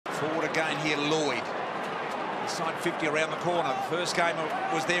again here, Lloyd. Inside 50 around the corner. The first game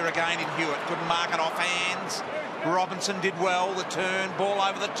was there again in Hewitt. Couldn't mark it off hands. Robinson did well. The turn, ball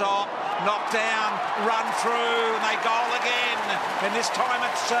over the top, knocked down, run through, and they goal again. And this time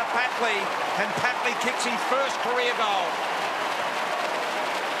it's Papley, and Papley kicks his first career goal.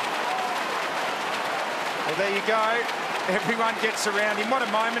 Well, there you go. Everyone gets around him. What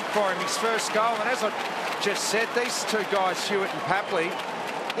a moment for him, his first goal. And as I just said, these two guys, Hewitt and Papley,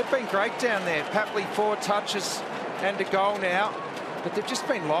 they've been great down there. Papley 4 touches and a goal now, but they've just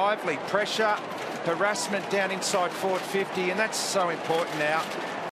been lively. Pressure, harassment down inside forward 50, and that's so important now.